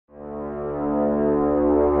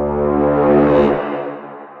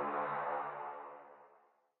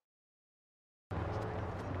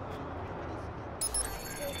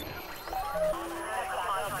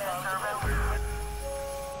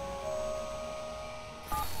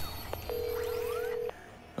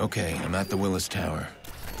Okay, I'm at the Willis Tower.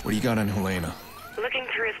 What do you got on Helena? Looking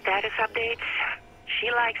through her status updates. She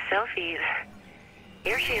likes selfies.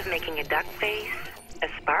 Here she is making a duck face, a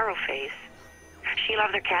sparrow face. She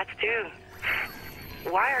loves her cats too.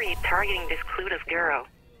 Why are you targeting this clueless girl?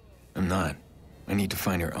 I'm not. I need to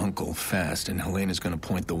find her uncle fast, and Helena's gonna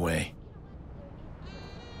point the way.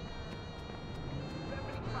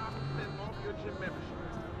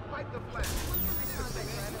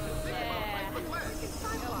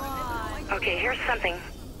 Okay, here's something.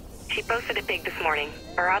 She posted a pic this morning.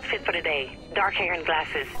 Her outfit for the day. Dark hair and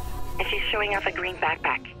glasses. And she's showing off a green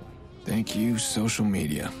backpack. Thank you, social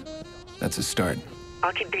media. That's a start.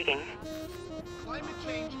 I'll keep digging. Climate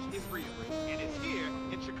change is real, and it's here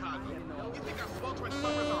in Chicago. You think our sweltering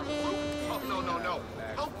summers are a fluke? Oh, no, no, no.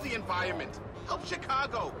 Help the environment. Help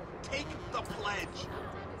Chicago. Take the pledge.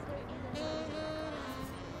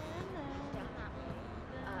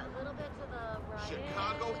 A little bit to the right.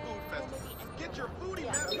 Chicago Food Festival. Get your foodie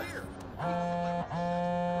map here.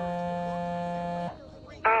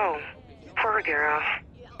 Oh, poor girl.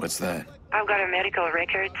 What's that? I've got her medical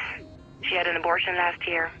records. She had an abortion last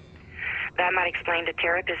year. That might explain the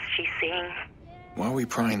therapist she's seeing. Why are we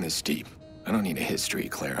prying this deep? I don't need a history,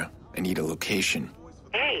 Clara. I need a location.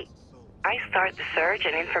 Hey, I start the search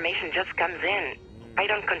and information just comes in. I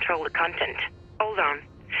don't control the content. Hold on.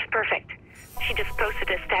 Perfect. She just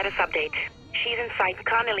posted a status update. She's inside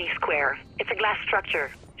Connolly Square. It's a glass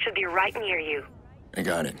structure. Should be right near you. I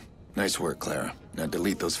got it. Nice work, Clara. Now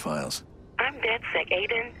delete those files. I'm dead sick,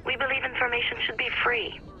 Aiden. We believe information should be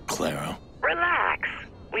free. Clara. Relax.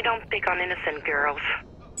 We don't pick on innocent girls. Hey,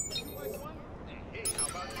 how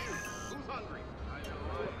about you? Who's hungry?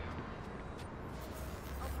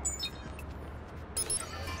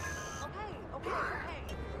 Okay.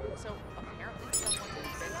 So apparently someone's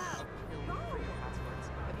invented a pill for your passwords.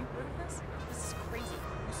 Have you heard of this? This is crazy.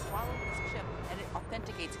 You swallow this chip and it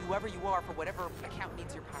authenticates whoever you are for whatever account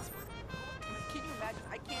needs your password. Can you imagine?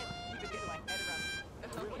 I can't even get my head around.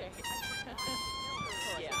 Okay.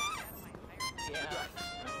 Yeah.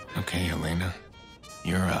 Okay, Helena.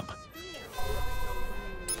 You're up.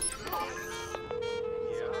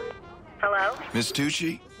 Hello? Miss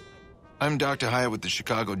Tucci? I'm Dr. Hyatt with the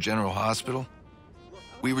Chicago General Hospital.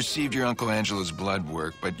 We received your Uncle Angelo's blood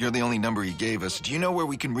work, but you're the only number he gave us. Do you know where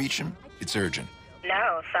we can reach him? It's urgent.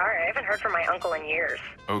 No, sorry. I haven't heard from my uncle in years.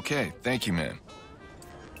 Okay, thank you, ma'am.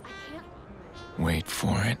 Wait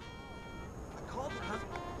for it.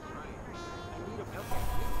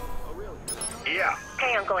 Yeah.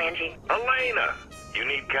 Hey, Uncle Angie. Elena, you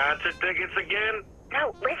need concert tickets again?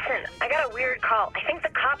 No, listen. I got a weird call. I think the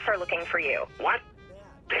cops are looking for you. What?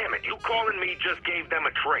 Damn it, you calling me just gave them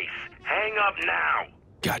a trace. Hang up now.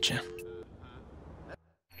 Gotcha.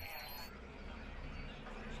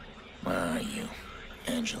 Where are you,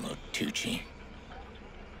 Angelo Tucci?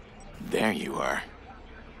 There you are.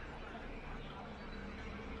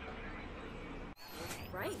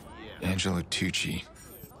 Right. Angelo Tucci.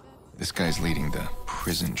 This guy's leading the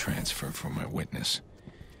prison transfer for my witness.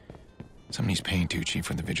 Somebody's paying Tucci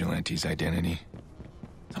for the vigilante's identity.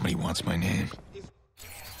 Somebody wants my name.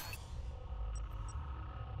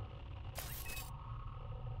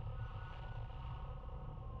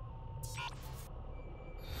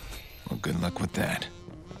 Well, good luck with that.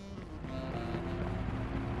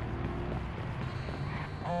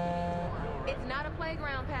 It's not a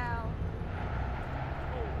playground, pal.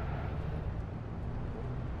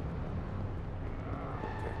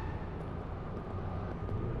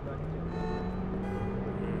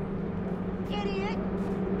 Idiot!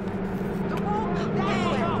 The wall that way!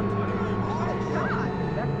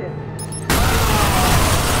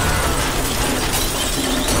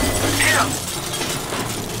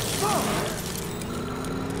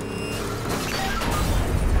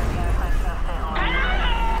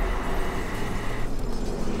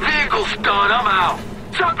 Vehicle's done, I'm out.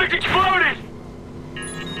 Something exploded!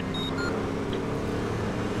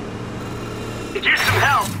 Get some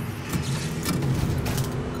help!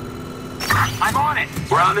 I'm on it!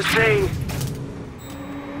 We're on the scene.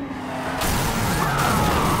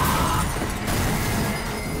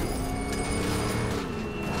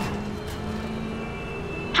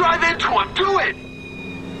 Drive into him, do it!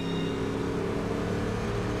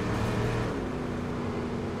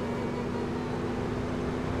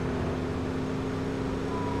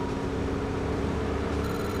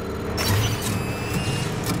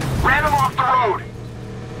 Ram him off the road!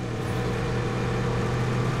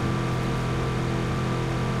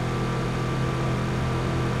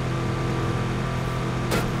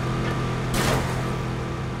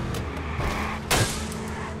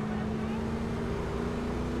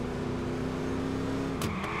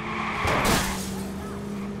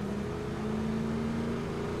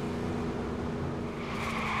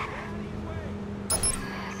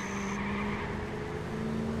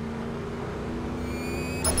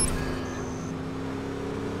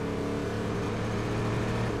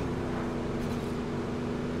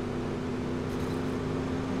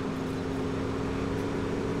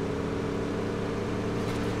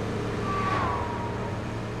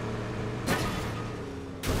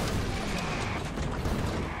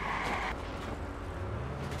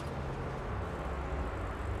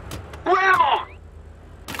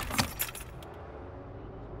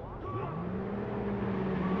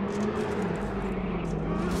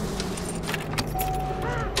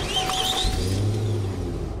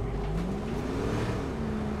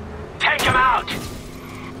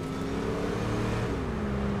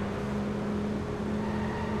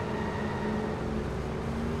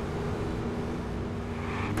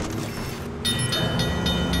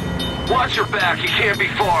 Watch your back, you can't be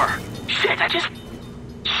far. Shit,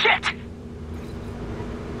 Shit!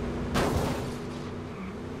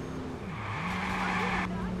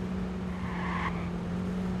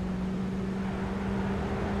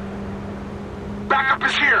 Backup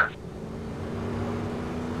is here!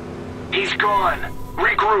 He's gone.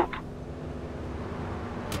 Regroup.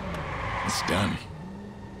 It's done.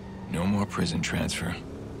 No more prison transfer.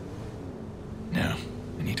 Now,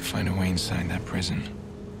 I need to find a way inside that prison.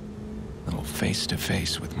 A little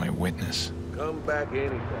face-to-face with my witness. Come back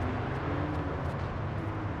anytime.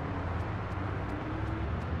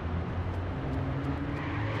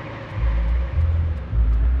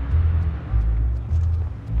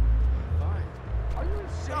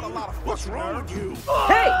 What's wrong with you?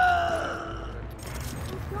 Hey!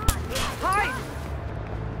 Hi!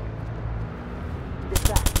 Get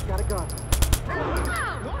back. Got a gun.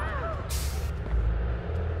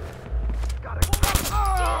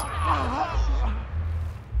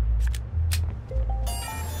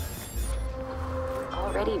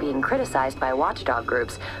 Already being criticized by watchdog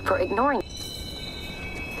groups for ignoring.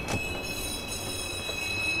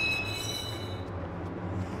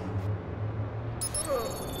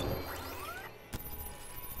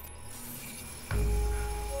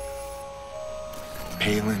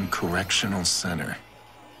 Palin Correctional Center.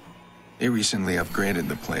 They recently upgraded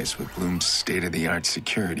the place with Bloom's state-of-the-art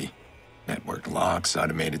security. Network locks,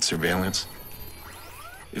 automated surveillance.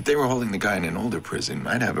 If they were holding the guy in an older prison,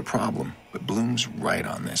 I'd have a problem. But Bloom's right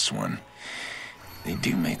on this one. They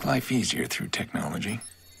do make life easier through technology.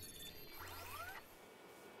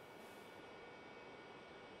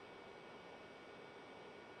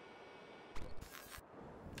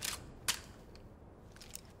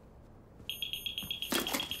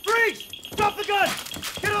 Freeze! Drop the gun!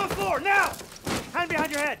 Get on the floor, now! Hand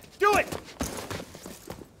behind your head. Do it!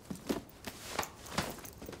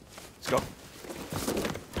 Let's go.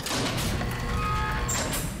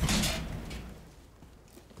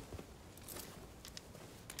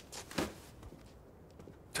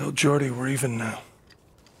 Tell Jordy we're even now.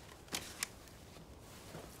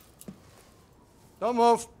 Don't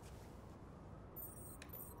move.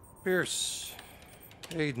 Pierce.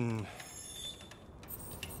 Aiden.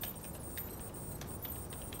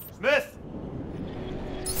 Smith!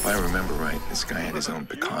 If I remember right, this guy had his own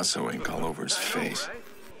Picasso ink all over his face.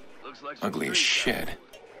 Ugly as shit.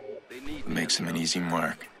 Makes him an easy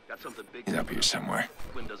mark. He's up here somewhere.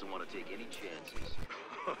 Doesn't want to take any chances.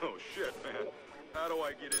 Oh, shit, man. How do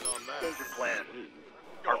I get in on that? Here's your plan.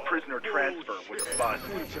 Our prisoner transfer was a bust.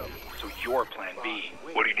 So your plan B.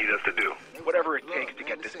 What do you need us to do? Whatever it takes to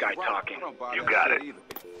get this guy talking. You got it.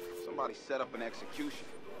 Somebody set up an execution.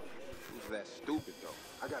 Who's that stupid, though?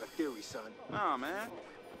 I got a theory, son. Nah, man.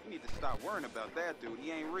 You need to stop worrying about that dude.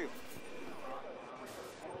 He ain't real.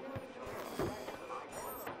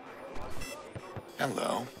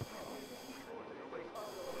 Hello.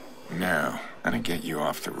 Now, how to get you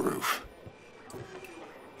off the roof.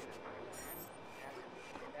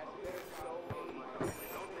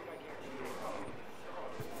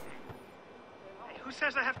 Who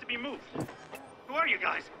says I have to be moved? Who are you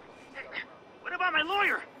guys? What about my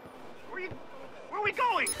lawyer? Where are we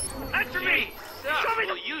going? Answer me! Show me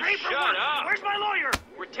the paperwork! Shut up! Where's my lawyer?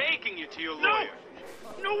 We're taking you to your lawyer.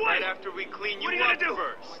 No way! Right after we clean you what are you up gonna do?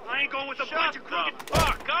 first. I ain't going with a Shut bunch of crooked... the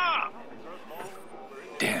fuck up!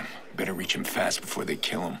 Damn, better reach him fast before they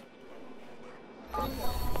kill him.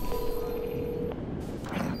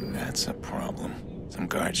 And that's a problem. Some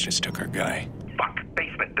guards just took our guy. Fuck,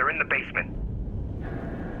 basement. They're in the basement.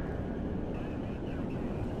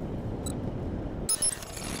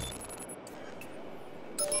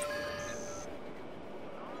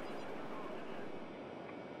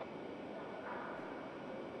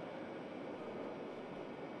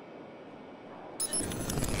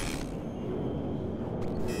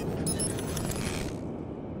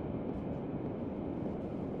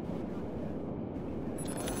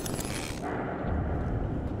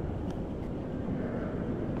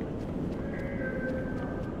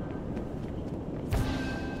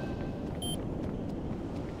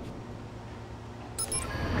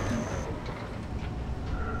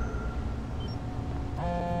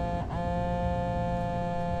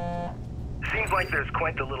 Like there's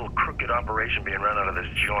quite the little crooked operation being run out of this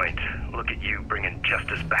joint. Look at you bringing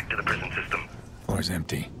justice back to the prison system. Floor's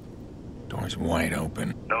empty. Door's wide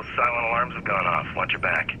open. No silent alarms have gone off. Watch your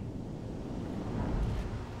back.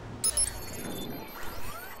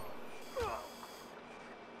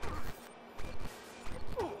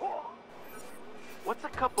 What's a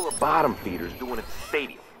couple of bottom feeders doing at the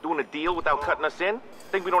stadium? Doing a deal without cutting us in?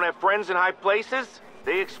 Think we don't have friends in high places?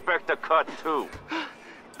 They expect a cut, too.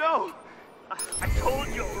 No! I told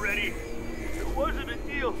you already. It wasn't a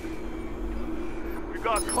deal. We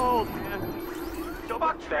got called, man.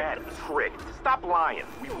 Fuck that. Tricked. Stop lying.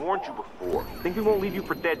 We warned you before. Think we won't leave you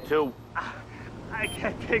for dead, too? I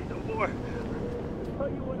can't take no more. I'll tell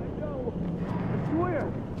you what I know. I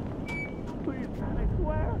swear. Please, man, I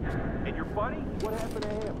swear. And you're funny? What happened to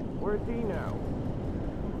him? Where's he now?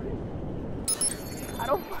 I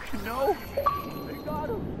don't fucking know. They got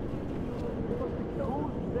him.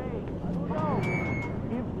 Who's they? I don't know.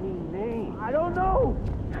 Give me names. I don't know.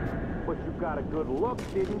 But you got a good look,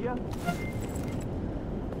 didn't you?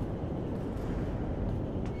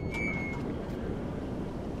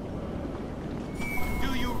 Do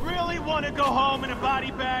you really want to go home in a body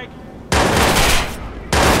bag?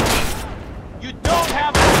 You don't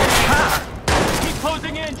have a... Keep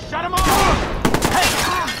closing in. Shut him off. Hey!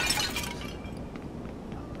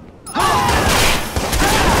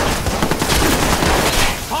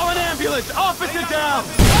 Call an ambulance! Officer down!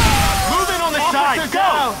 Move in on the side!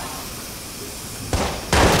 Go!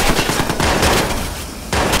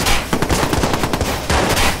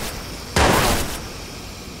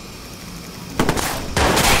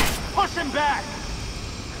 Push him back!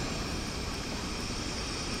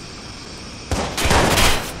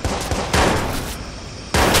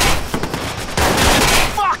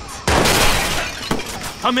 Fucked!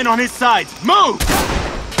 Come in on his side! Move!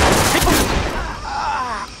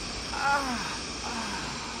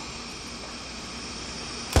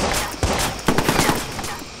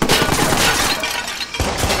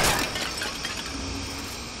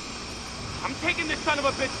 Taking this son of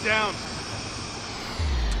a bitch down.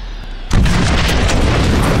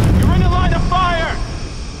 You're in a line of fire!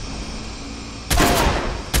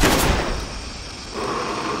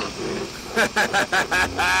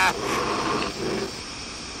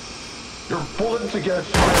 Your bullets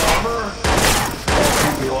against my armor? Don't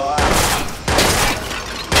make me laugh.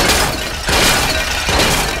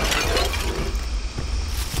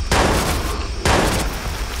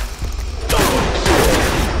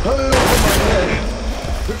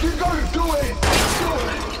 If you're gonna do it, do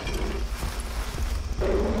it!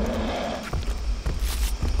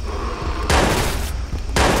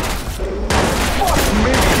 Fuck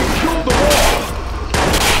me! You killed them all!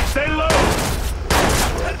 Stay low!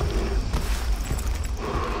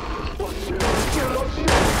 Oh shit, oh shit, oh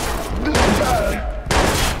shit! This is bad!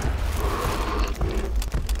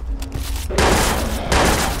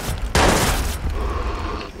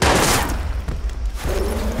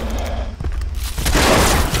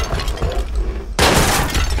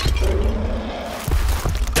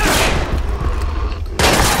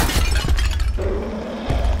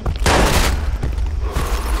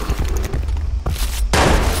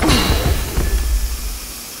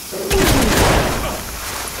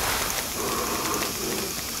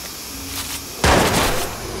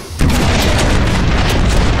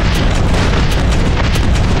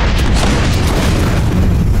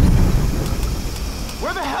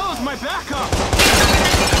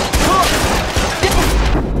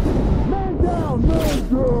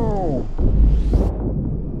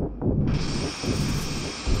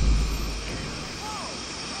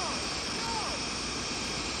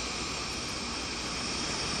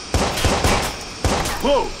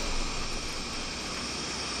 Whoa!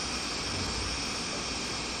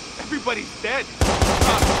 Everybody's dead.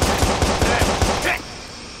 Dead.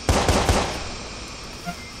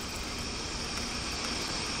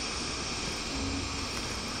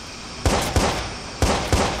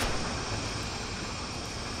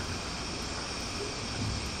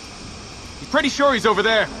 He's pretty sure he's over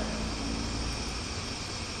there.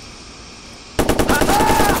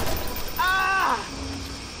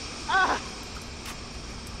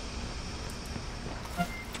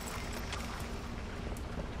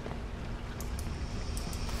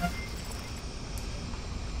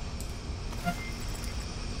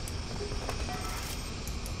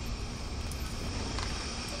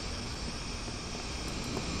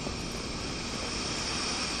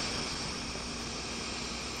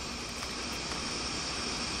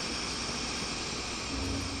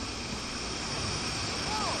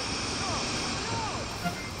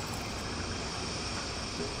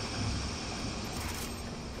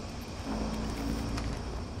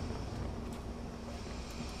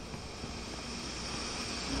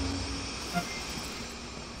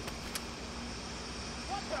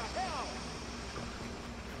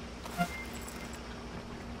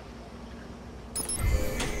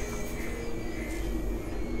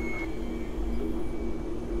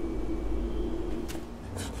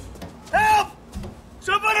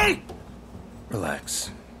 Somebody! Relax.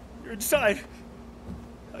 You're inside.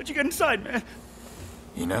 How'd you get inside, man?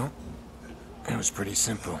 You know, it was pretty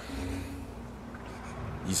simple.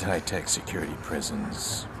 These high-tech security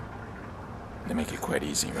prisons, they make it quite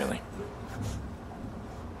easy, really.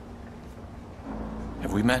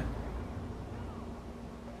 Have we met?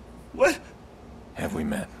 What? Have we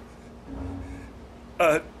met?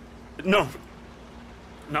 No.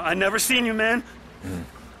 No, I never seen you, man.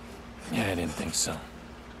 Yeah, I didn't think so.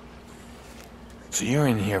 So you're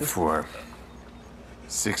in here for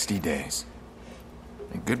 60 days.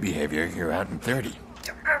 In good behavior, you're out in 30.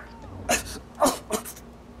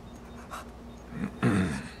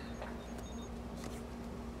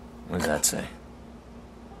 What does that say?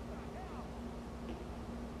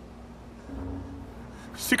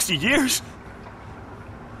 60 years?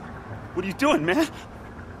 What are you doing, man?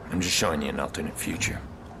 I'm just showing you an alternate future.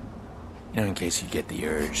 You know, in case you get the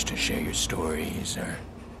urge to share your stories or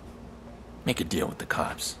make a deal with the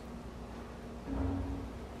cops.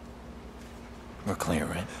 We're clear,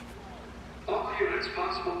 right? All units,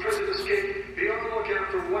 possible prison escape. Be on the lookout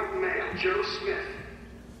for white male Joe Smith.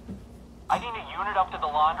 I need a unit up to the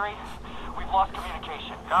laundry. We've lost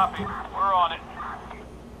communication. Copy. We're on it.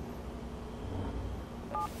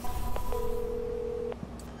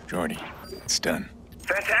 Jordy, it's done.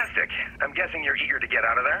 Fantastic. I'm guessing you're eager to get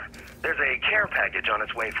out of there. There's a care package on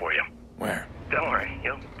its way for you. Where? Don't worry,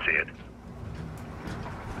 you'll see it.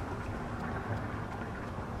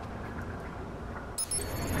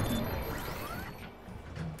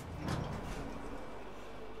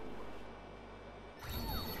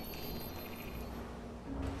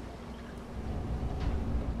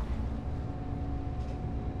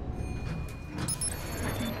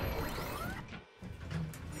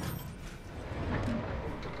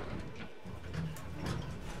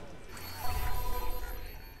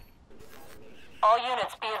 All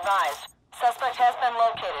units be advised. Suspect has been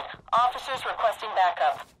located. Officers requesting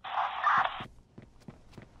backup.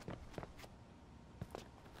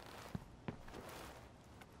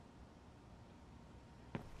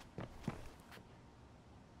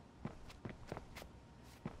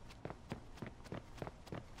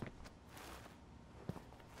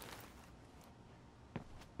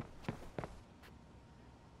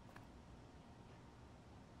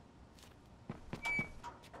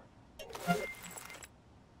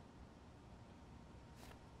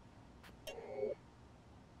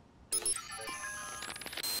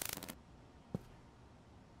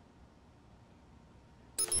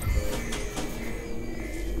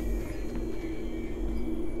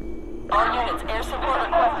 All units, air support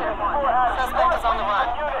requested. Suspect is on the run.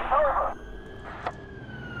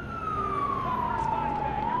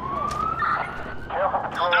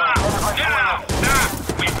 Stop! Get out! Stop!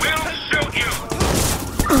 We will shoot you!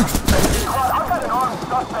 I've got an armed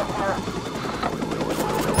suspect here.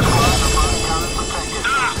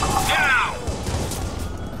 Stop! Get out!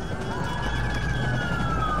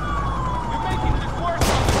 You're making this worse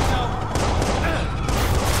on yourself.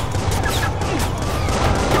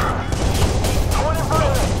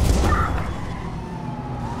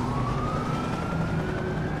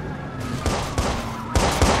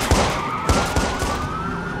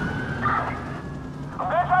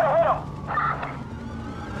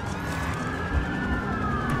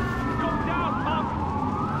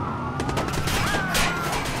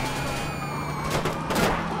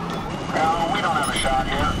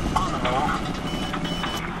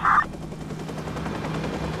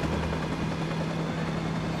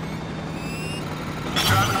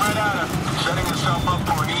 Setting himself up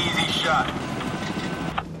for an easy shot.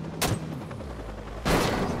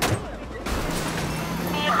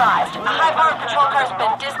 Be advised, a high-powered patrol car has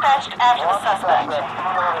been dispatched after the suspect.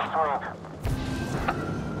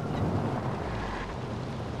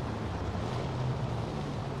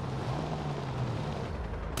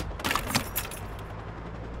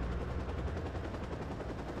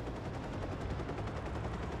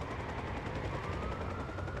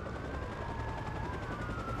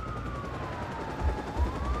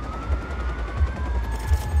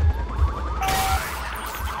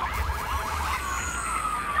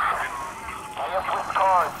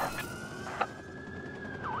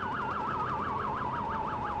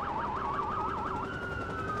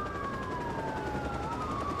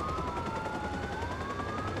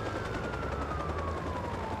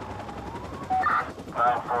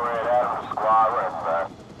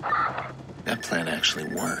 That plan actually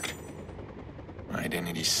worked. My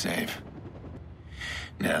identity's safe.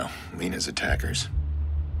 Now, Lena's attackers.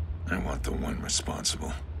 I want the one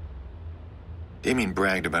responsible. Damien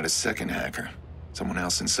bragged about a second hacker. Someone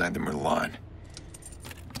else inside the Merlot.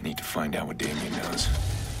 I need to find out what Damien knows.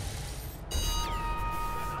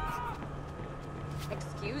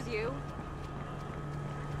 Excuse you.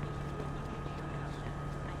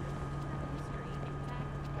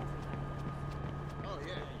 Oh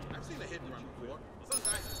yeah, I've seen a hit and run before.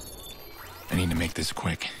 Sometimes. I need to make this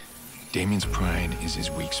quick. Damien's pride is his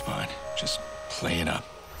weak spot. Just play it up.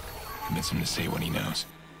 Convince him to say what he knows.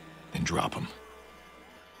 Then drop him.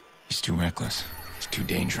 He's too reckless. He's too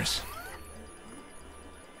dangerous.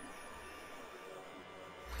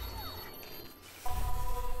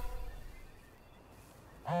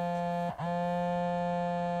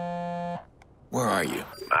 Where are you?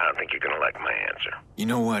 I don't think you're gonna like my answer. You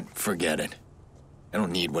know what? Forget it. I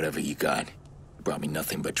don't need whatever you got. You brought me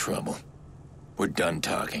nothing but trouble. We're done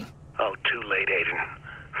talking. Oh, too late,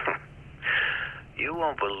 Aiden. You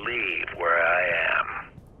won't believe where I am.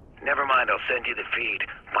 Never mind, I'll send you the feed.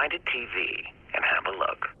 Find a TV and have a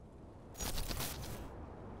look.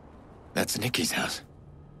 That's Nikki's house.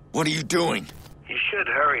 What are you doing? You should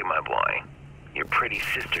hurry, my boy. Your pretty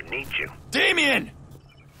sister needs you. Damien!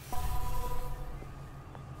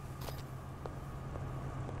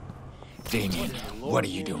 Damien, what are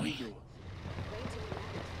you doing?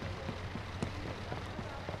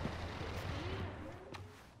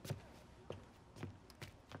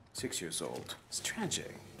 6 years old. It's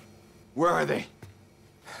tragic. Where are they?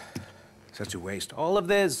 Such a waste. All of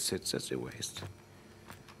this, it's such a waste.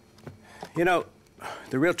 You know,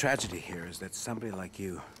 the real tragedy here is that somebody like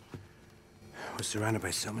you was surrounded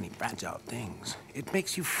by so many fragile things. It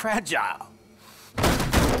makes you fragile.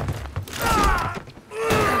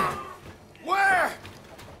 Where?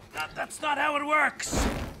 That's not how it works.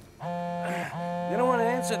 You don't want to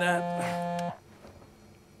answer that.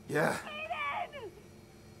 Yeah.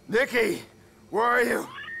 Nikki! Where are you?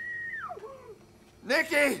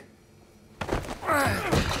 Nikki!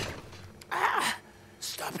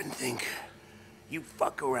 Stop and think. You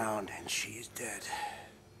fuck around and she is dead.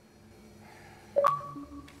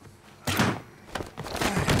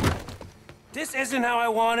 This isn't how I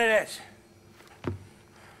wanted it.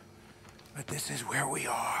 But this is where we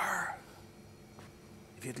are.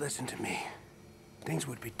 If you'd listened to me, things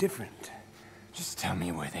would be different. Just tell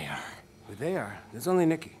me where they are. Where they are? There's only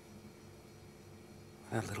Nikki.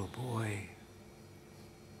 That little boy.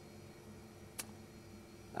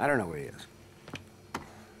 I don't know where he is.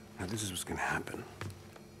 Now, this is what's gonna happen.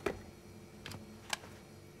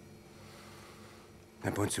 I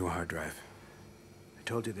points to a hard drive. I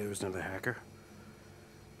told you there was another hacker.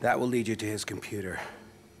 That will lead you to his computer.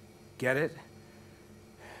 Get it?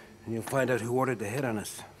 And you'll find out who ordered the hit on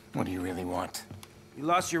us. What do you really want? You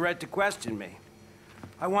lost your right to question me.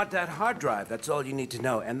 I want that hard drive. That's all you need to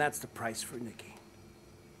know. And that's the price for Nikki.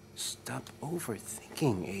 Stop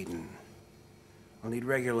overthinking, Aiden. I'll need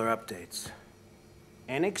regular updates.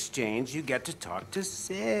 In exchange, you get to talk to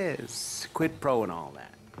Sis. Quid pro and all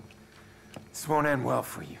that. This won't end well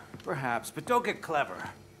for you. Perhaps, but don't get clever.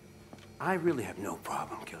 I really have no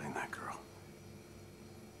problem killing that girl.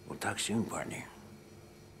 We'll talk soon, partner.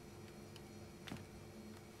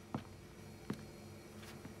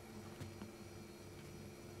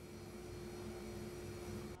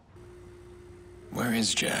 Where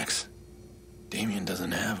is Jax? Damien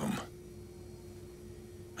doesn't have him.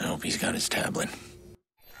 I hope he's got his tablet.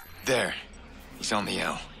 There. He's on the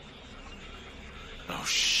L. Oh,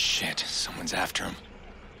 shit. Someone's after him.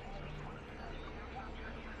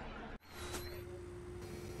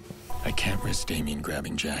 I can't risk Damien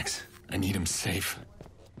grabbing Jax. I need him safe.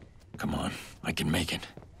 Come on. I can make it.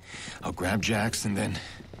 I'll grab Jax and then...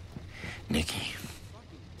 Nikki.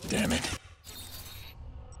 Damn it.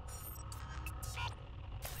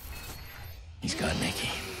 He's got Nikki.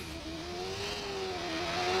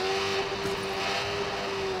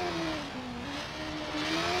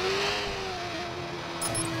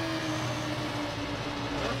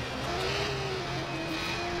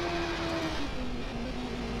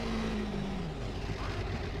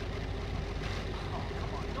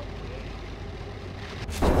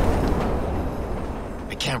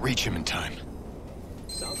 I can't reach him in time.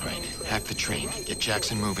 All right, hack the train. Get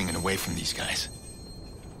Jackson moving and away from these guys.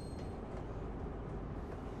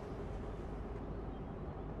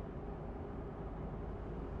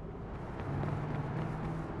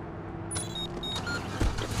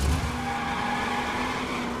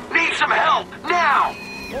 Some help, now!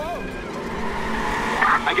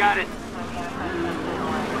 I got it.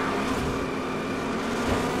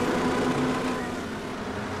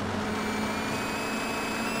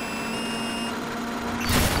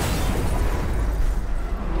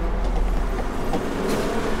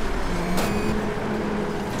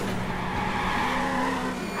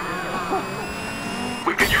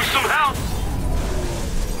 We could use some help!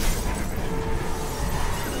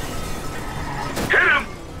 Hit it!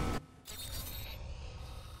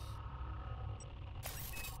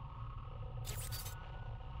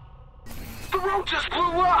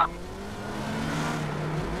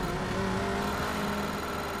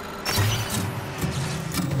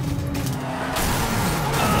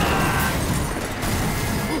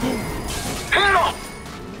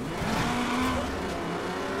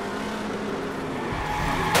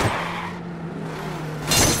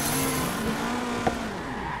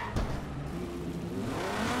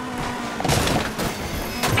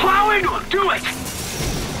 going to him! Do it!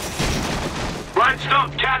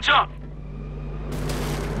 Rhinestone, catch up!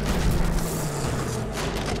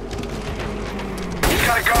 He's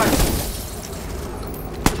got a gun!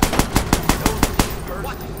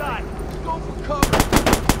 Watch the side! Go for cover!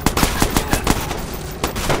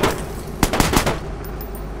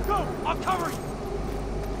 Go! I'll cover you!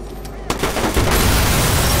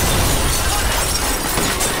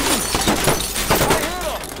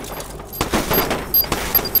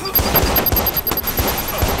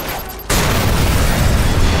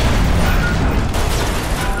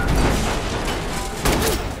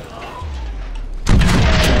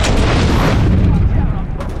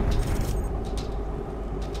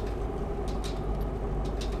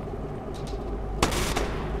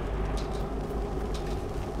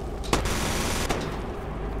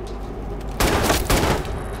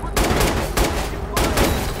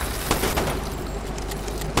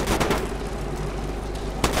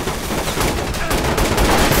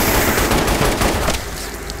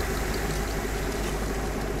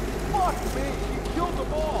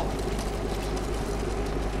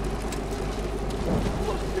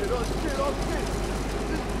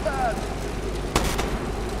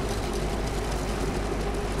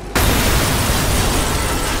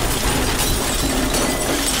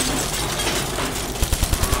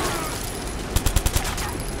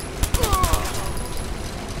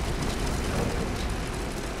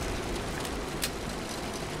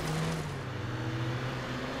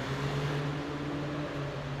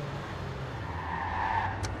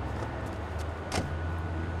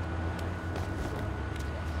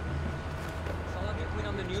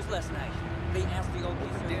 Last night, they asked the old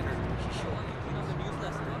lady for dinner. She showed me on the news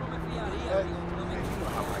last night.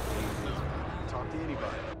 Talk to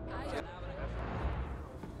anybody.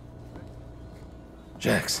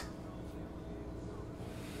 Jax.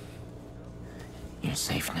 You're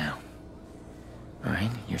safe now.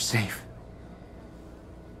 Alright? You're safe.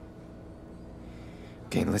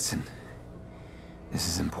 Okay, listen. This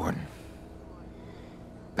is important.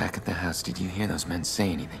 Back at the house, did you hear those men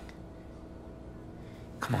say anything?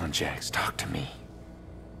 Come on, Jax, talk to me.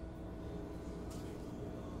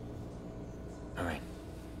 All right.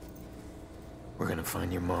 We're gonna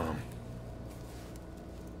find your mom.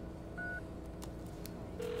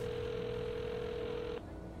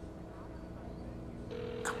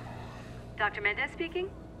 Dr. Mendez speaking?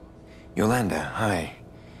 Yolanda, hi.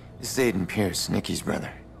 This is Aiden Pierce, Nikki's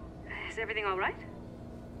brother. Is everything all right?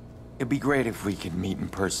 It'd be great if we could meet in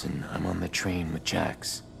person. I'm on the train with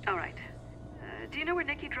Jax. All right. Do you know where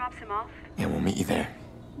Nikki drops him off? Yeah, we'll meet you there.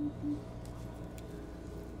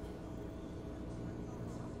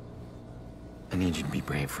 I need you to be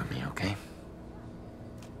brave for me, okay?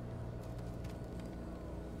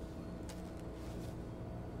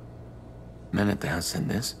 Men at the house said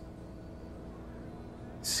this.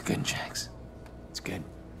 This is good, Jax. It's good.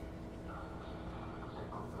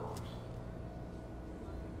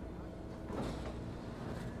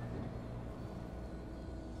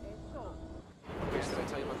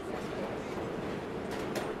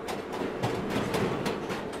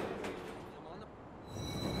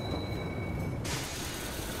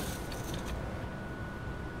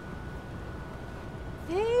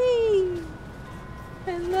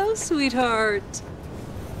 Sweetheart.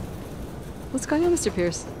 What's going on, Mr.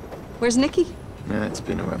 Pierce? Where's Nikki? Nah, it's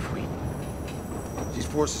been a rough week. She's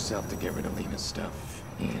forced herself to get rid of Lena's stuff,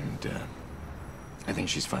 and, I think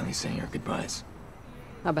she's finally saying her goodbyes.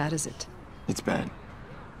 How bad is it? It's bad.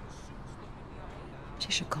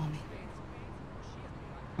 She should call me.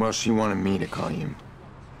 Well, she wanted me to call you.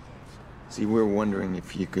 See, we're wondering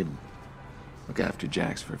if you could look after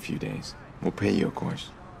Jax for a few days. We'll pay you, of course.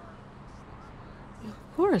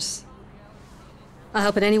 Of course. I'll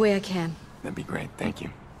help in any way I can. That'd be great, thank you.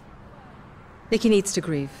 Nikki needs to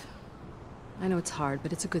grieve. I know it's hard,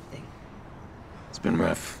 but it's a good thing. It's been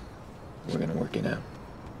rough. We're gonna work it out.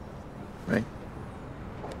 Right?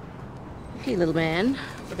 Okay, little man.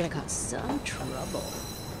 We're gonna cause some trouble.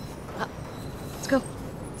 Let's go.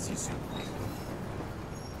 See you soon.